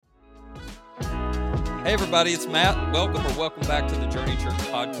Hey everybody, it's Matt. Welcome back to the Journey Church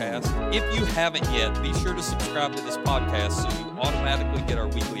podcast. If you haven't yet, be sure to subscribe to this podcast so you automatically get our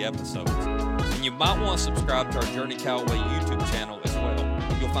weekly episodes. And you might want to subscribe to our Journey Callaway YouTube channel as well.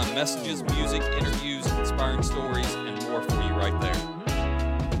 You'll find messages, music, interviews, inspiring stories, and more for you right there.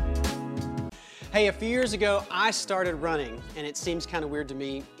 Hey, a few years ago, I started running, and it seems kind of weird to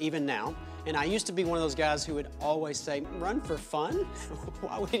me even now. And I used to be one of those guys who would always say, run for fun?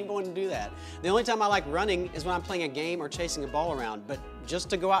 Why would anyone want to do that? The only time I like running is when I'm playing a game or chasing a ball around, but just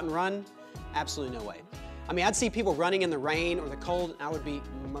to go out and run, absolutely no way. I mean, I'd see people running in the rain or the cold, and I would be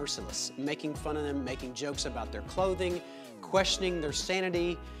merciless, making fun of them, making jokes about their clothing, questioning their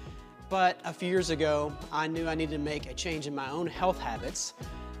sanity. But a few years ago, I knew I needed to make a change in my own health habits.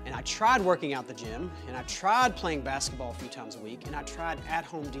 And I tried working out the gym, and I tried playing basketball a few times a week, and I tried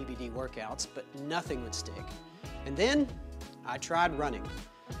at-home DVD workouts, but nothing would stick. And then I tried running.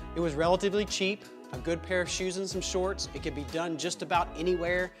 It was relatively cheap, a good pair of shoes and some shorts. It could be done just about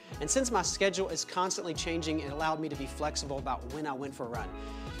anywhere. And since my schedule is constantly changing, it allowed me to be flexible about when I went for a run.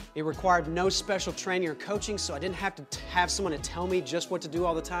 It required no special training or coaching, so I didn't have to have someone to tell me just what to do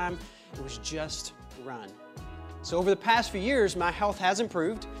all the time. It was just run. So over the past few years, my health has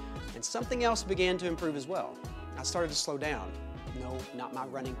improved, and something else began to improve as well. I started to slow down. No, not my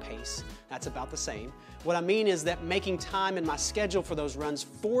running pace. That's about the same. What I mean is that making time in my schedule for those runs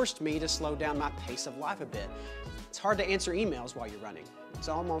forced me to slow down my pace of life a bit. It's hard to answer emails while you're running. It's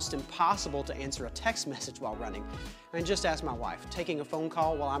almost impossible to answer a text message while running. And just ask my wife, taking a phone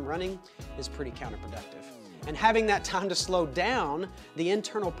call while I'm running is pretty counterproductive. And having that time to slow down, the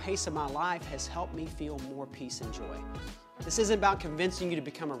internal pace of my life has helped me feel more peace and joy. This isn't about convincing you to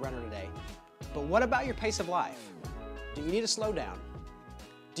become a runner today, but what about your pace of life? Do you need to slow down?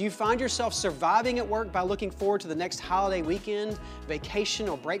 Do you find yourself surviving at work by looking forward to the next holiday weekend, vacation,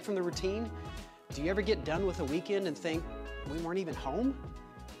 or break from the routine? Do you ever get done with a weekend and think, we weren't even home?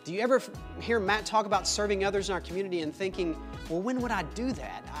 Do you ever hear Matt talk about serving others in our community and thinking, well, when would I do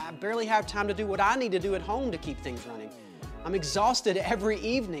that? I barely have time to do what I need to do at home to keep things running. I'm exhausted every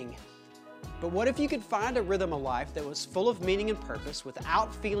evening. But what if you could find a rhythm of life that was full of meaning and purpose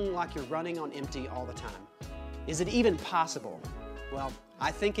without feeling like you're running on empty all the time? Is it even possible? Well, I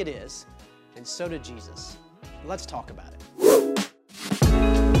think it is, and so did Jesus. Let's talk about it.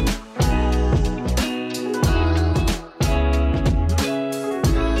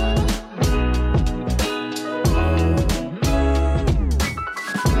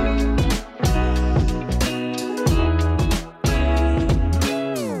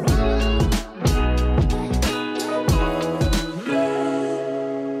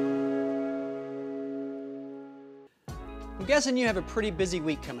 I'm guessing you have a pretty busy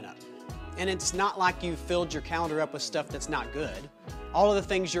week coming up, and it's not like you've filled your calendar up with stuff that's not good. All of the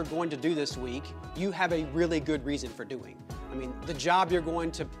things you're going to do this week, you have a really good reason for doing. I mean, the job you're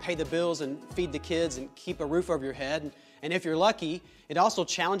going to pay the bills and feed the kids and keep a roof over your head, and if you're lucky, it also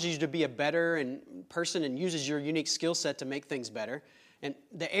challenges you to be a better person and uses your unique skill set to make things better. And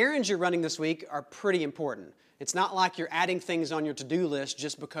the errands you're running this week are pretty important. It's not like you're adding things on your to-do list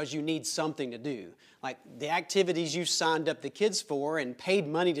just because you need something to do. Like the activities you signed up the kids for and paid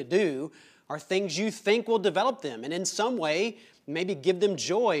money to do are things you think will develop them and in some way maybe give them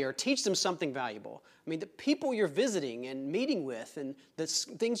joy or teach them something valuable. I mean, the people you're visiting and meeting with and the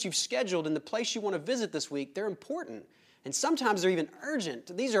things you've scheduled and the place you want to visit this week, they're important. And sometimes they're even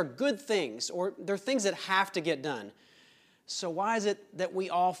urgent. These are good things or they're things that have to get done. So why is it that we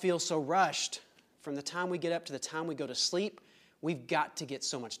all feel so rushed? From the time we get up to the time we go to sleep, we've got to get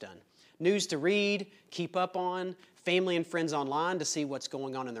so much done. News to read, keep up on, family and friends online to see what's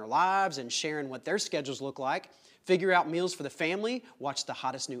going on in their lives and sharing what their schedules look like, figure out meals for the family, watch the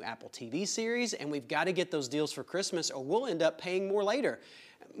hottest new Apple TV series, and we've got to get those deals for Christmas or we'll end up paying more later.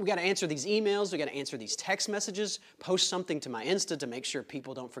 We've got to answer these emails, we've got to answer these text messages, post something to my Insta to make sure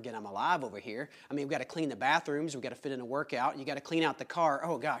people don't forget I'm alive over here. I mean, we've got to clean the bathrooms, we've got to fit in a workout, you got to clean out the car.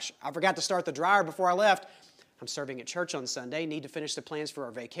 Oh gosh, I forgot to start the dryer before I left. I'm serving at church on Sunday, need to finish the plans for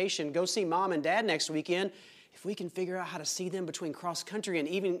our vacation, go see mom and dad next weekend. If we can figure out how to see them between cross country and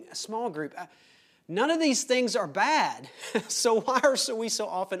even a small group. None of these things are bad. So why are we so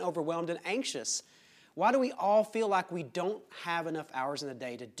often overwhelmed and anxious? Why do we all feel like we don't have enough hours in the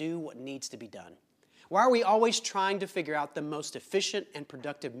day to do what needs to be done? Why are we always trying to figure out the most efficient and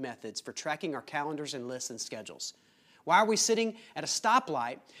productive methods for tracking our calendars and lists and schedules? Why are we sitting at a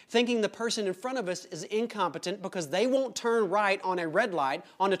stoplight thinking the person in front of us is incompetent because they won't turn right on a red light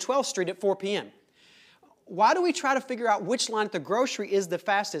onto 12th Street at 4 p.m.? Why do we try to figure out which line at the grocery is the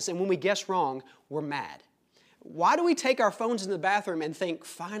fastest, and when we guess wrong, we're mad? Why do we take our phones in the bathroom and think,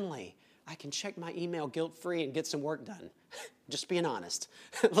 finally, I can check my email guilt-free and get some work done. Just being honest.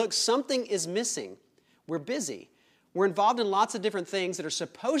 Look, something is missing. We're busy. We're involved in lots of different things that are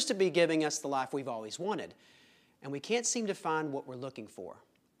supposed to be giving us the life we've always wanted. And we can't seem to find what we're looking for.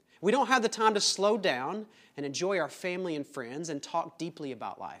 We don't have the time to slow down and enjoy our family and friends and talk deeply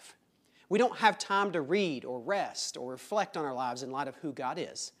about life. We don't have time to read or rest or reflect on our lives in light of who God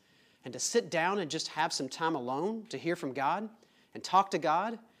is. And to sit down and just have some time alone to hear from God and talk to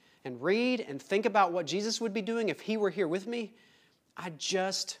God and read and think about what Jesus would be doing if He were here with me, I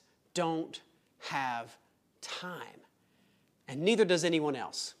just don't have time. And neither does anyone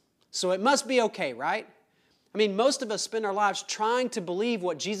else. So it must be okay, right? I mean, most of us spend our lives trying to believe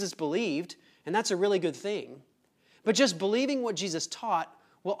what Jesus believed, and that's a really good thing. But just believing what Jesus taught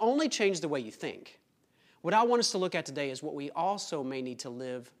will only change the way you think. What I want us to look at today is what we also may need to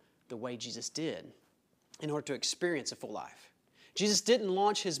live the way Jesus did in order to experience a full life. Jesus didn't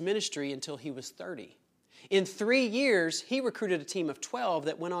launch His ministry until He was 30. In 3 years, He recruited a team of 12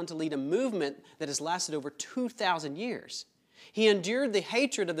 that went on to lead a movement that has lasted over 2,000 years. He endured the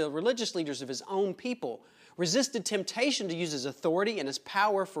hatred of the religious leaders of His own people, resisted temptation to use His authority and His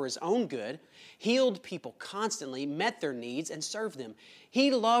power for His own good, healed people constantly, met their needs, and served them.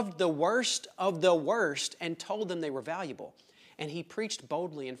 He loved the worst of the worst and told them they were valuable. And He preached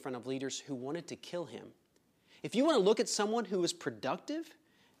boldly in front of leaders who wanted to kill Him. If you want to look at someone who was productive,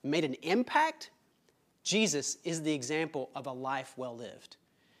 made an impact, Jesus is the example of a life well lived.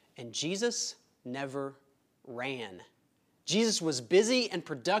 And Jesus never ran. Jesus was busy and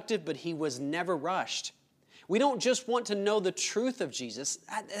productive, but He was never rushed. We don't just want to know the truth of Jesus.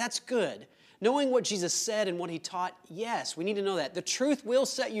 That's good. Knowing what Jesus said and what He taught, yes, we need to know that. The truth will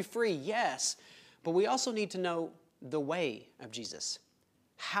set you free, yes. But we also need to know the way of Jesus.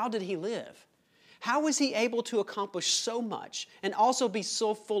 How did He live? How was He able to accomplish so much and also be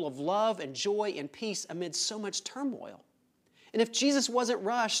so full of love and joy and peace amid so much turmoil? And if Jesus wasn't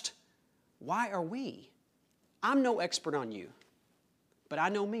rushed, why are we? I'm no expert on you, but I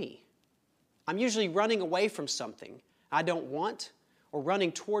know me. I'm usually running away from something I don't want or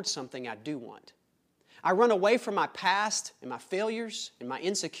running towards something I do want. I run away from my past and my failures and my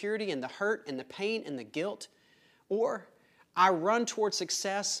insecurity and the hurt and the pain and the guilt. Or I run towards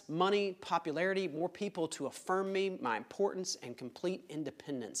success, money, popularity, more people to affirm me, my importance, and complete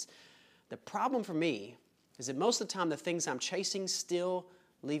independence. The problem for me is that most of the time the things I'm chasing still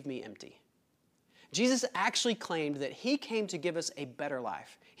leave me empty. Jesus actually claimed that He came to give us a better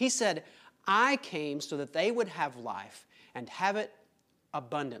life. He said, I came so that they would have life and have it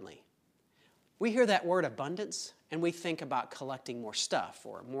abundantly. We hear that word abundance and we think about collecting more stuff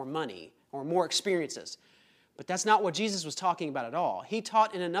or more money or more experiences. But that's not what Jesus was talking about at all. He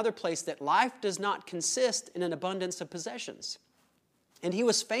taught in another place that life does not consist in an abundance of possessions. And He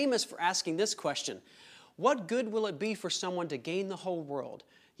was famous for asking this question: what good will it be for someone to gain the whole world,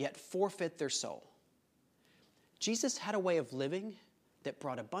 yet forfeit their soul? Jesus had a way of living that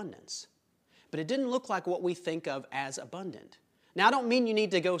brought abundance, but it didn't look like what we think of as abundant. Now, I don't mean you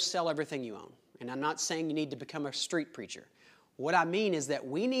need to go sell everything you own, and I'm not saying you need to become a street preacher. What I mean is that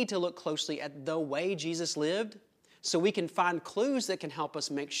we need to look closely at the way Jesus lived so we can find clues that can help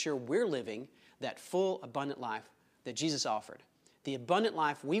us make sure we're living that full, abundant life that Jesus offered. The abundant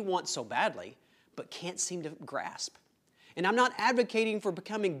life we want so badly, but can't seem to grasp. And I'm not advocating for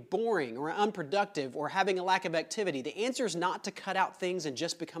becoming boring or unproductive or having a lack of activity. The answer is not to cut out things and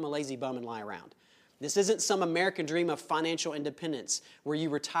just become a lazy bum and lie around. This isn't some American dream of financial independence where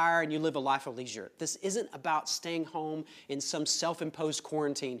you retire and you live a life of leisure. This isn't about staying home in some self-imposed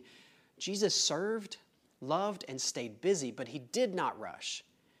quarantine. Jesus served, loved, and stayed busy, but He did not rush.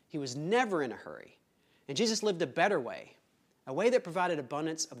 He was never in a hurry. And Jesus lived a better way, a way that provided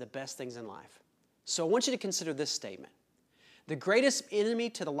abundance of the best things in life. So I want you to consider this statement. The greatest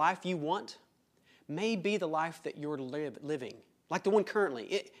enemy to the life you want may be the life that you're living, like the one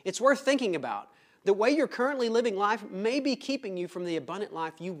currently. It's worth thinking about. The way you're currently living life may be keeping you from the abundant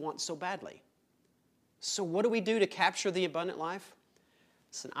life you want so badly. So what do we do to capture the abundant life?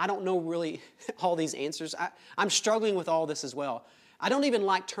 Listen, I don't know really all these answers. I'm struggling with all this as well. I don't even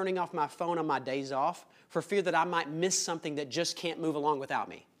like turning off my phone on my days off for fear that I might miss something that just can't move along without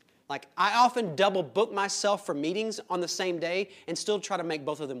me. Like, I often double book myself for meetings on the same day and still try to make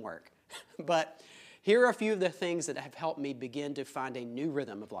both of them work. But here are a few of the things that have helped me begin to find a new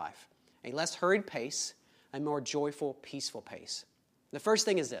rhythm of life. A less hurried pace, a more joyful, peaceful pace. The first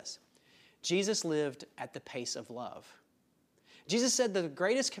thing is this: Jesus lived at the pace of love. Jesus said the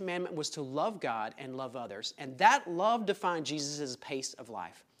greatest commandment was to love God and love others, and that love defined Jesus' pace of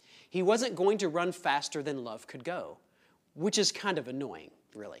life. He wasn't going to run faster than love could go, which is kind of annoying,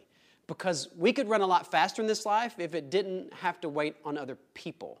 really. because we could run a lot faster in this life if it didn't have to wait on other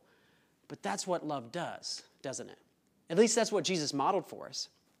people. But that's what love does, doesn't it? At least that's what Jesus modeled for us.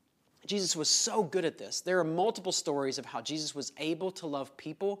 Jesus was so good at this. There are multiple stories of how Jesus was able to love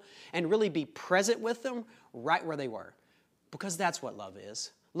people and really be present with them right where they were, because that's what love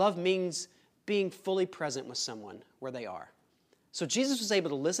is. Love means being fully present with someone where they are. So Jesus was able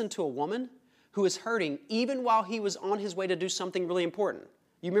to listen to a woman who was hurting even while he was on his way to do something really important.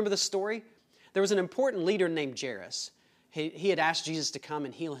 You remember the story? There was an important leader named Jairus. He had asked Jesus to come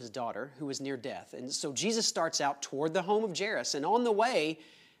and heal his daughter who was near death. And so Jesus starts out toward the home of Jairus. And on the way,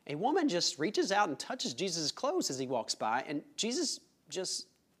 a woman just reaches out and touches Jesus' clothes as he walks by. And Jesus just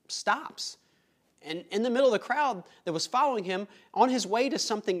stops. And in the middle of the crowd that was following him on his way to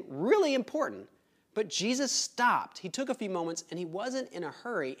something really important. But Jesus stopped. He took a few moments and he wasn't in a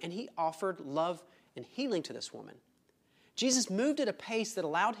hurry, and he offered love and healing to this woman. Jesus moved at a pace that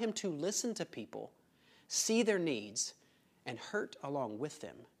allowed him to listen to people, see their needs, and hurt along with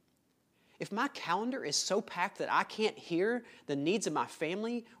them. If my calendar is so packed that I can't hear the needs of my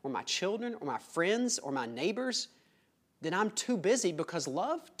family or my children or my friends or my neighbors, then I'm too busy, because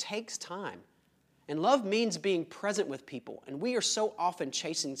love takes time. And love means being present with people. And we are so often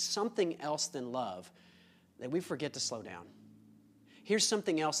chasing something else than love that we forget to slow down. Here's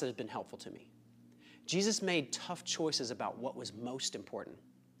something else that has been helpful to me. Jesus made tough choices about what was most important.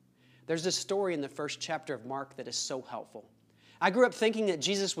 There's this story in the first chapter of Mark that is so helpful. I grew up thinking that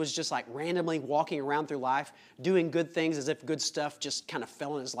Jesus was just like randomly walking around through life, doing good things as if good stuff just kind of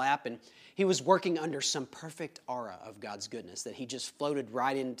fell in his lap, and he was working under some perfect aura of God's goodness, that he just floated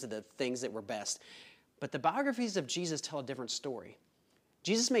right into the things that were best. But the biographies of Jesus tell a different story.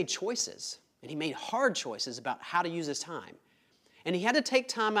 Jesus made choices, and he made hard choices about how to use his time. And he had to take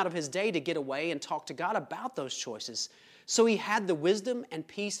time out of his day to get away and talk to God about those choices, so he had the wisdom and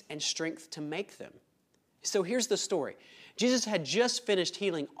peace and strength to make them. So here's the story. Jesus had just finished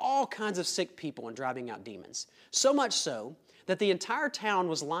healing all kinds of sick people and driving out demons. So much so that the entire town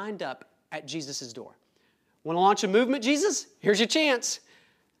was lined up at Jesus' door. Want to launch a movement, Jesus? Here's your chance.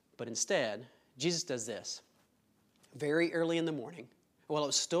 But instead, Jesus does this. Very early in the morning, while it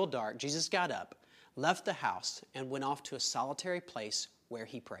was still dark, Jesus got up, left the house, and went off to a solitary place where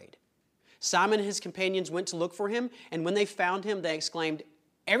he prayed. Simon and his companions went to look for him, and when they found him, they exclaimed,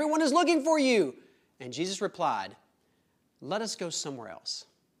 "Everyone is looking for you!" And Jesus replied, "Let us go somewhere else,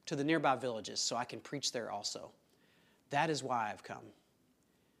 to the nearby villages, so I can preach there also. That is why I've come."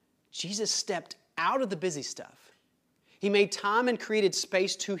 Jesus stepped out of the busy stuff. He made time and created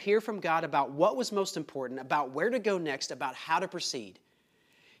space to hear from God about what was most important, about where to go next, about how to proceed.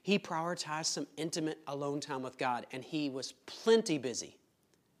 He prioritized some intimate alone time with God, and he was plenty busy.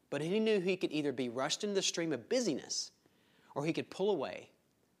 But he knew he could either be rushed into the stream of busyness, or he could pull away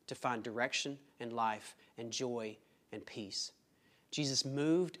to find direction and life and joy and peace. Jesus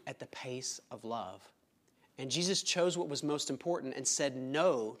moved at the pace of love. And Jesus chose what was most important and said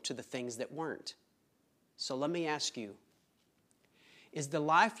no to the things that weren't. So let me ask you, is the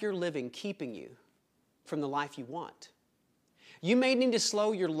life you're living keeping you from the life you want? You may need to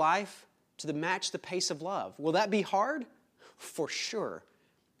slow your life to match the pace of love. Will that be hard? For sure.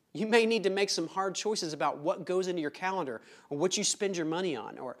 You may need to make some hard choices about what goes into your calendar, or what you spend your money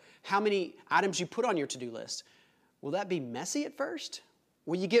on, or how many items you put on your to-do list. Will that be messy at first?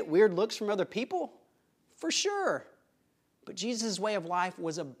 Will you get weird looks from other people? For sure. But Jesus' way of life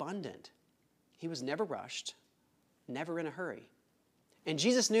was abundant. He was never rushed, never in a hurry. And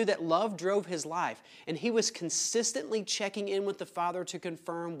Jesus knew that love drove his life, and he was consistently checking in with the Father to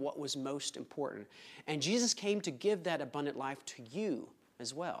confirm what was most important. And Jesus came to give that abundant life to you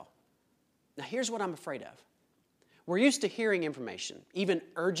as well. Now, here's what I'm afraid of. We're used to hearing information, even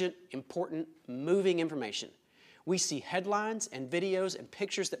urgent, important, moving information. We see headlines and videos and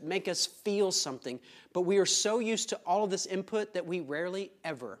pictures that make us feel something, but we are so used to all of this input that we rarely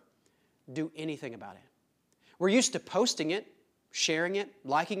ever do anything about it. We're used to posting it, sharing it,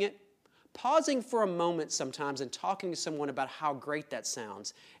 liking it, pausing for a moment sometimes and talking to someone about how great that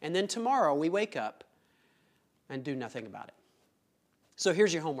sounds, and then tomorrow we wake up and do nothing about it. So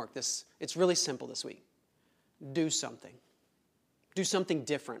here's your homework. It's really simple this week. Do something. Do something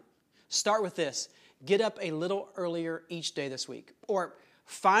different. Start with this. Get up a little earlier each day this week. Or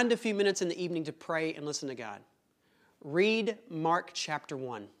find a few minutes in the evening to pray and listen to God. Read Mark chapter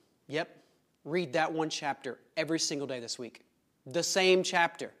 1. Yep, read that one chapter every single day this week. The same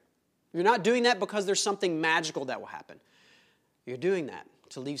chapter. You're not doing that because there's something magical that will happen. You're doing that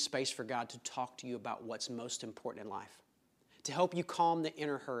to leave space for God to talk to you about what's most important in life, to help you calm the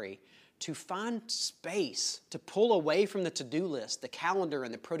inner hurry, to find space, to pull away from the to-do list, the calendar,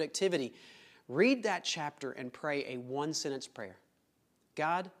 and the productivity, read that chapter and pray a one-sentence prayer.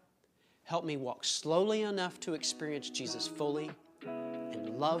 God, help me walk slowly enough to experience Jesus fully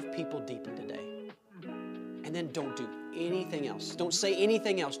and love people deeply today. And then don't do anything else. Don't say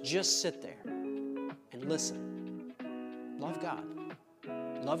anything else. Just sit there and listen. Love God.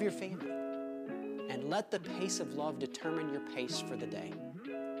 Love your family. And let the pace of love determine your pace for the day.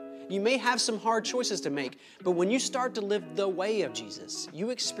 You may have some hard choices to make, but when you start to live the way of Jesus, you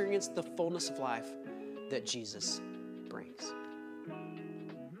experience the fullness of life that Jesus brings.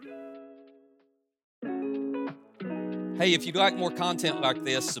 Hey, if you'd like more content like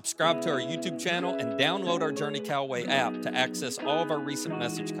this, subscribe to our YouTube channel and download our Journey Callaway app to access all of our recent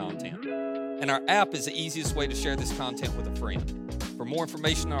message content. And our app is the easiest way to share this content with a friend. For more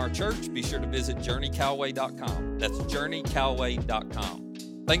information on our church, be sure to visit journeycallaway.com. That's journeycallaway.com.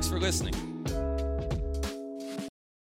 Thanks for listening.